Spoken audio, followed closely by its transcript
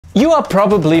You are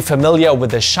probably familiar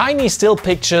with the shiny still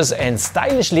pictures and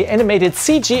stylishly animated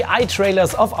CGI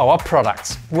trailers of our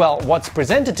products. Well, what's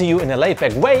presented to you in a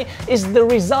laid-back way is the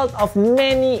result of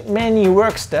many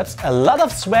work steps, a lot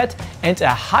of sweat and a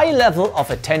high level of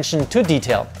attention to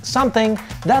detail. Something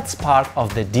that's part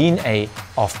of the DNA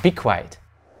of Be Quiet.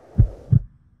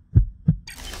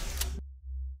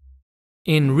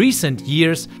 In recent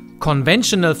years,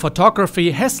 conventional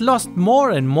photography has lost more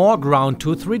and more ground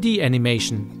to 3D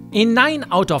animation. In 9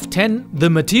 out of 10, the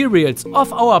materials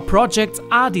of our projects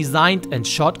are designed and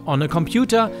shot on a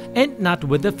computer and not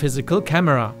with a physical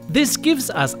camera. This gives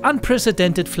us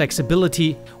unprecedented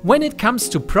flexibility when it comes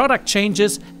to product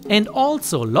changes and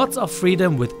also lots of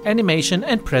freedom with animation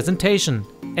and presentation.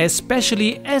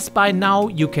 Especially as by now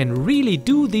you can really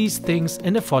do these things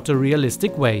in a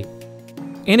photorealistic way.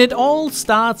 And it all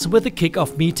starts with a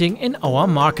kick-off meeting in our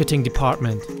marketing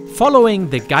department. Following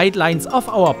the guidelines of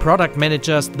our product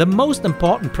managers, the most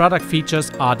important product features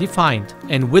are defined,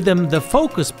 and with them the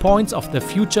focus points of the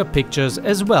future pictures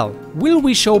as well. Will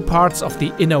we show parts of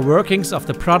the inner workings of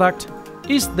the product?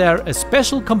 Is there a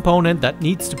special component that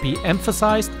needs to be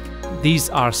emphasized? These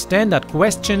are standard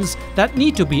questions that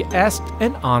need to be asked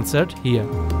and answered here.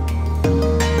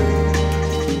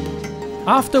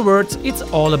 Afterwards, it's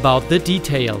all about the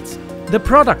details. The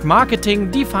product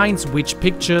marketing defines which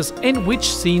pictures and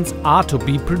which scenes are to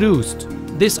be produced.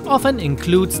 This often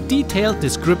includes detailed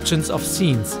descriptions of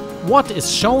scenes. What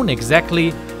is shown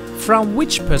exactly, from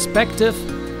which perspective,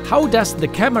 how does the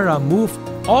camera move,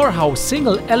 or how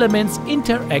single elements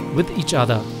interact with each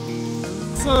other.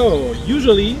 So,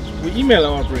 usually we email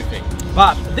our briefing.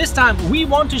 But this time we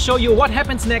want to show you what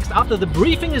happens next after the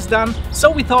briefing is done, so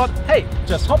we thought, hey,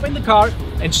 just hop in the car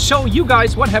and show you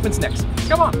guys what happens next.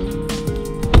 Come on!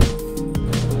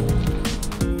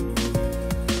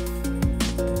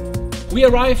 We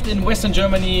arrived in Western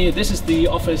Germany. This is the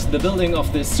office, the building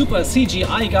of the super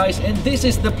CGI guys, and this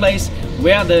is the place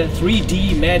where the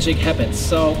 3D magic happens.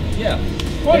 So, yeah.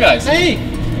 Hi guys! Hey!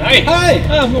 Hi!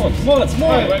 Hi! Moritz,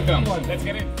 Hi, welcome. Let's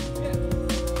get in.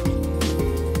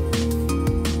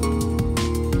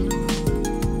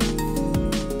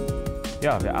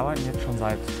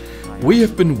 We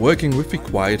have been working with Be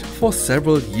Quiet for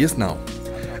several years now.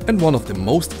 And one of the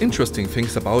most interesting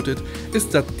things about it is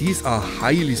that these are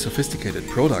highly sophisticated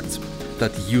products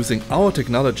that using our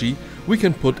technology we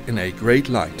can put in a great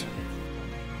light.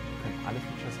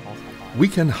 We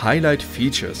can highlight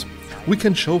features, we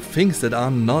can show things that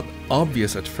are not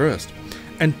obvious at first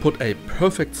and put a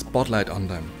perfect spotlight on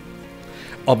them.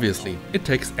 Obviously, it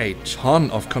takes a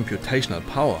ton of computational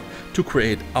power to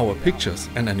create our pictures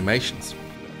and animations.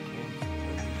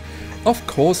 Of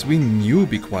course, we knew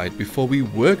Be Quiet before we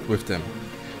worked with them,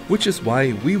 which is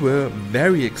why we were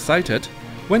very excited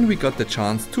when we got the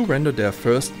chance to render their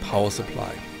first power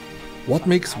supply. What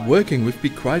makes working with Be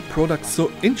Quiet products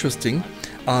so interesting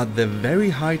are the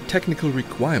very high technical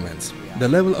requirements, the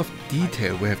level of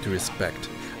detail we have to respect,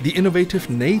 the innovative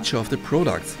nature of the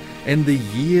products, and the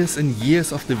years and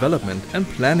years of development and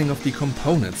planning of the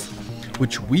components,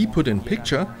 which we put in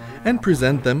picture and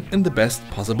present them in the best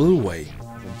possible way.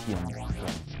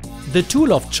 The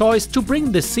tool of choice to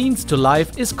bring the scenes to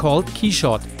life is called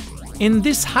KeyShot. In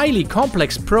this highly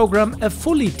complex program, a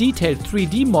fully detailed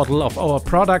 3D model of our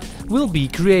product will be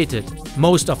created.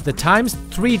 Most of the times,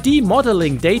 3D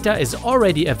modeling data is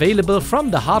already available from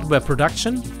the hardware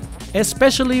production,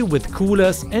 especially with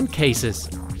coolers and cases.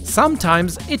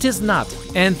 Sometimes it is not,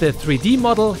 and the 3D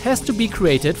model has to be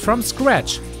created from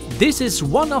scratch. This is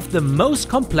one of the most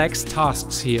complex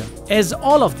tasks here, as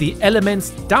all of the elements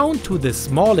down to the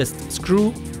smallest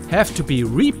screw have to be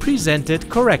represented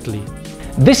correctly.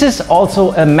 This is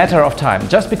also a matter of time.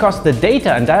 Just because the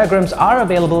data and diagrams are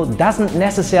available doesn't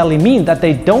necessarily mean that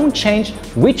they don't change,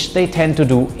 which they tend to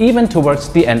do even towards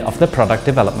the end of the product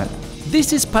development.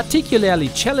 This is particularly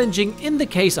challenging in the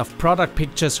case of product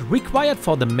pictures required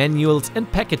for the manuals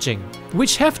and packaging,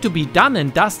 which have to be done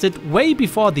and dusted way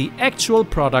before the actual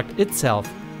product itself.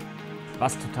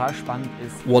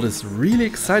 What is really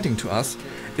exciting to us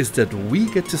is that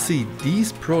we get to see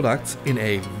these products in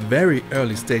a very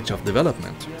early stage of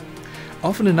development,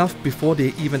 often enough before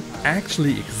they even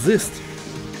actually exist.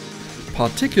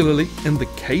 Particularly in the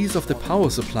case of the power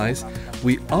supplies,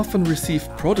 we often receive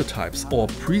prototypes or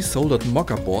pre-soldered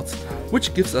mock-up boards,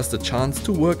 which gives us the chance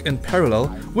to work in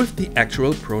parallel with the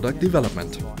actual product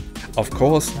development. Of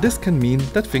course, this can mean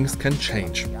that things can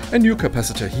change. A new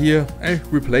capacitor here, a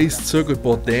replaced circuit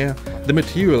board there, the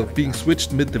material being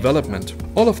switched mid-development.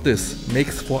 All of this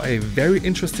makes for a very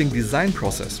interesting design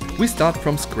process. We start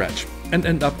from scratch and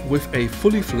end up with a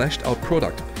fully fleshed out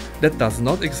product, that does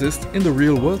not exist in the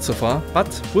real world so far,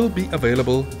 but will be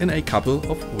available in a couple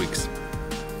of weeks.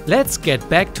 Let's get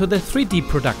back to the 3D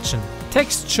production.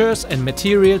 Textures and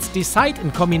materials decide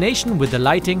in combination with the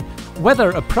lighting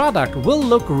whether a product will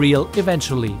look real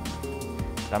eventually.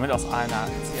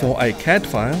 For a CAD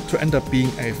file to end up being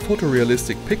a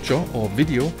photorealistic picture or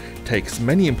video takes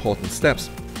many important steps.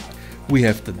 We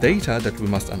have the data that we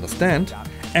must understand,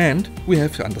 and we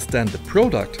have to understand the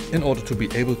product in order to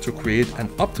be able to create an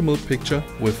optimal picture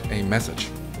with a message.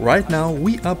 Right now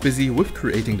we are busy with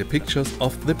creating the pictures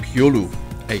of the PureLoop,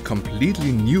 a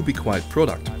completely new Be Quiet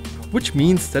product, which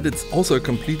means that it's also a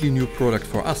completely new product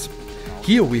for us.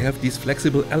 Here we have these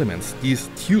flexible elements, these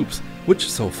tubes,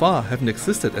 which so far haven't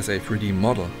existed as a 3D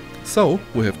model, so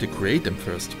we have to create them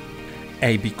first.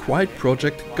 A Be Quiet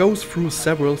project goes through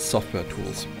several software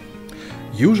tools.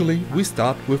 Usually we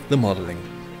start with the modeling.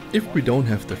 If we don't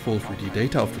have the full 3D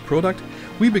data of the product,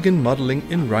 we begin modeling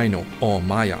in Rhino or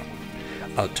Maya.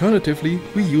 Alternatively,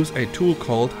 we use a tool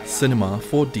called Cinema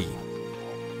 4D.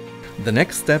 The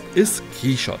next step is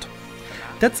KeyShot.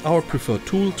 That's our preferred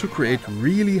tool to create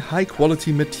really high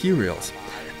quality materials,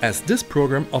 as this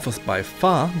program offers by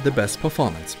far the best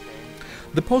performance.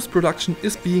 The post-production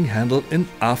is being handled in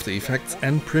After Effects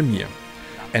and Premiere,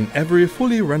 and every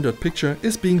fully rendered picture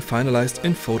is being finalized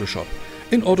in Photoshop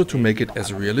in order to make it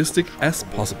as realistic as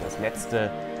possible.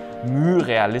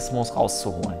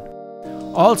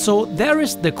 Also, there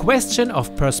is the question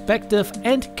of perspective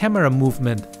and camera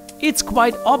movement. It's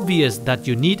quite obvious that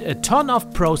you need a ton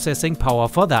of processing power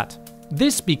for that.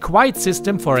 This Be Quiet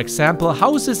system, for example,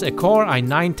 houses a Core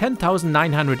i9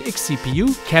 10900X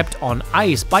CPU kept on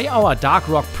ice by our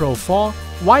Darkrock Pro 4,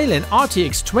 while an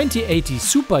RTX 2080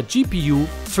 Super GPU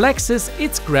flexes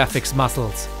its graphics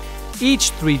muscles.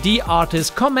 Each 3D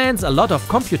artist commands a lot of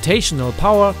computational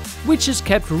power, which is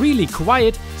kept really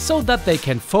quiet so that they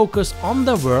can focus on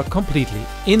the work completely.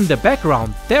 In the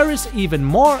background, there is even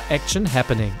more action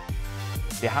happening.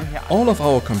 All of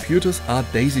our computers are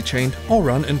daisy-chained or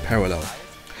run in parallel,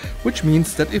 which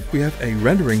means that if we have a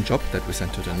rendering job that we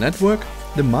send to the network,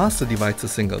 the master divides a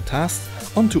single task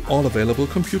onto all available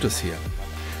computers here,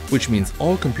 which means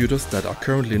all computers that are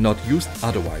currently not used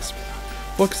otherwise.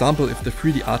 For example, if the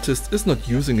 3D artist is not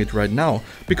using it right now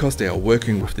because they are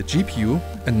working with the GPU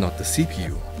and not the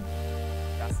CPU.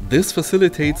 This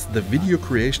facilitates the video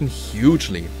creation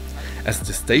hugely, as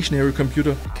the stationary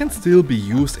computer can still be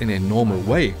used in a normal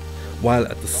way, while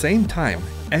at the same time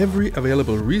every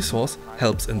available resource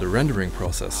helps in the rendering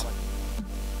process.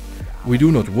 We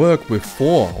do not work with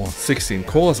 4 or 16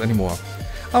 cores anymore.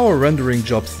 Our rendering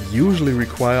jobs usually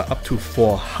require up to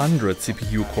 400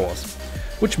 CPU cores,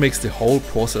 which makes the whole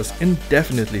process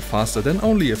indefinitely faster than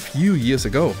only a few years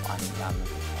ago.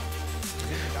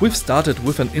 We've started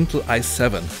with an Intel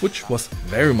i7, which was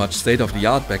very much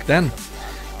state-of-the-art back then,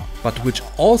 but which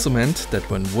also meant that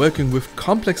when working with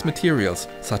complex materials,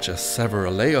 such as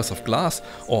several layers of glass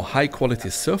or high-quality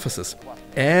surfaces,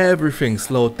 everything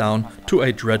slowed down to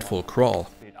a dreadful crawl.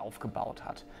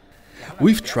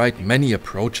 We've tried many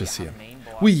approaches here.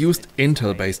 We used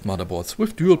Intel-based motherboards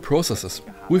with dual processors.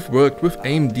 We've worked with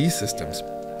AMD systems.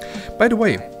 By the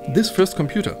way, this first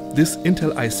computer, this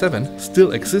Intel i7,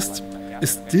 still exists,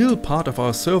 is still part of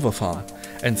our server farm,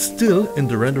 and still in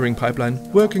the rendering pipeline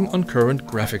working on current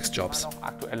graphics jobs.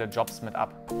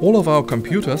 All of our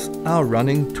computers are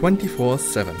running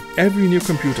 24/7. Every new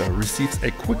computer receives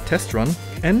a quick test run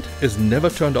and is never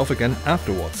turned off again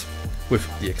afterwards, with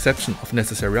the exception of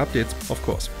necessary updates, of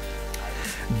course.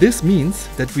 This means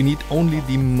that we need only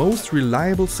the most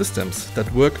reliable systems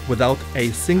that work without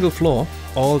a single flaw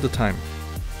all the time.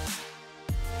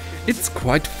 It's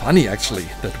quite funny actually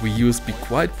that we use Be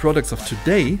Quiet products of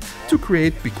today to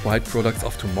create Be Quiet products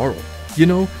of tomorrow. You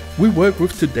know, we work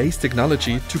with today's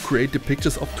technology to create the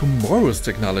pictures of tomorrow's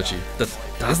technology that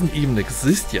doesn't even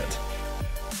exist yet.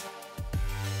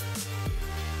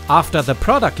 After the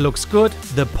product looks good,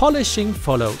 the polishing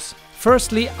follows.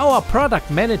 Firstly, our product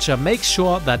manager makes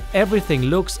sure that everything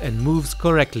looks and moves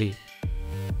correctly.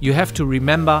 You have to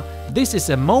remember, this is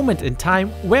a moment in time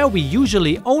where we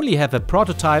usually only have a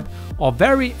prototype or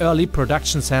very early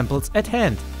production samples at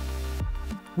hand,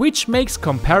 which makes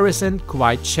comparison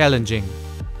quite challenging.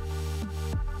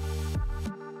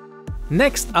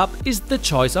 Next up is the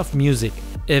choice of music.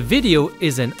 A video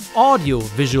is an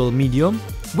audio-visual medium,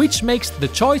 which makes the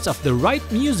choice of the right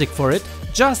music for it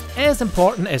just as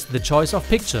important as the choice of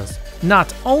pictures.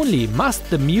 Not only must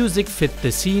the music fit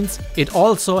the scenes, it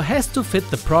also has to fit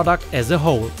the product as a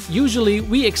whole. Usually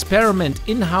we experiment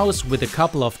in-house with a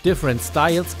couple of different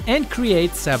styles and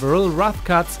create several rough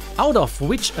cuts, out of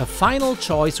which a final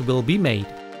choice will be made.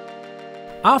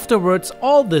 Afterwards,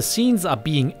 all the scenes are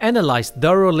being analyzed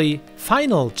thoroughly,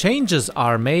 final changes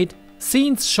are made,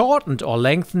 scenes shortened or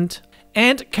lengthened,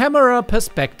 and camera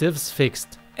perspectives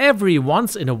fixed. Every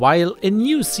once in a while a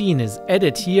new scene is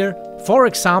added here, for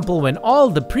example when all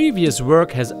the previous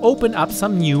work has opened up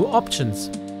some new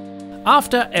options.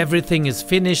 After everything is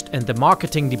finished and the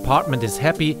marketing department is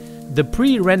happy, the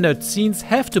pre-rendered scenes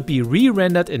have to be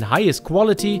re-rendered in highest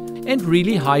quality and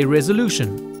really high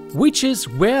resolution. Which is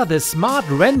where the smart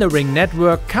rendering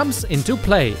network comes into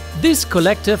play. This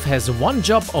collective has one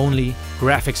job only: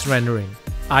 graphics rendering.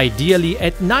 Ideally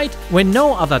at night when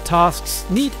no other tasks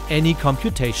need any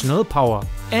computational power.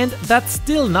 And that's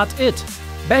still not it.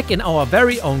 Back in our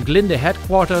very own Glinde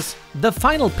headquarters, the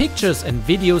final pictures and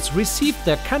videos receive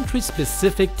their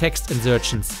country-specific text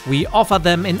insertions. We offer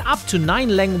them in up to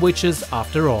 9 languages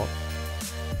after all.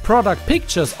 Product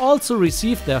pictures also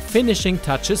receive their finishing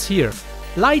touches here.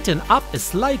 Lighten up a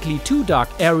slightly too dark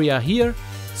area here,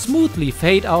 smoothly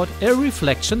fade out a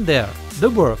reflection there. The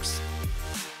works.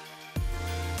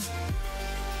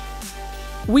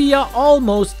 We are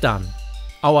almost done.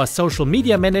 Our social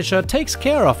media manager takes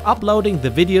care of uploading the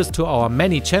videos to our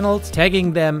many channels,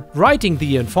 tagging them, writing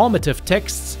the informative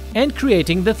texts and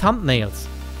creating the thumbnails.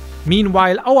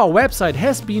 Meanwhile, our website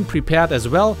has been prepared as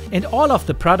well and all of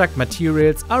the product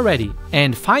materials are ready.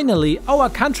 And finally, our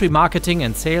country marketing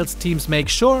and sales teams make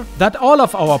sure that all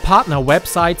of our partner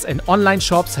websites and online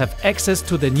shops have access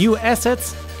to the new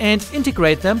assets and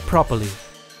integrate them properly.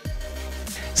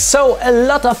 So a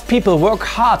lot of people work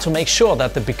hard to make sure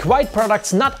that the Be Quiet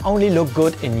products not only look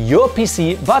good in your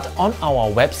PC but on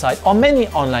our website or many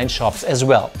online shops as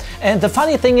well. And the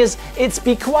funny thing is, it's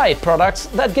Be Quiet products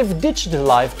that give digital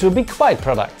life to Be Quiet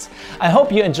products. I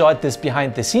hope you enjoyed this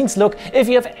behind the scenes look. If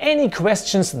you have any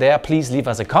questions there, please leave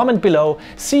us a comment below.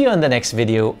 See you in the next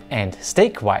video and stay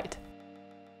quiet.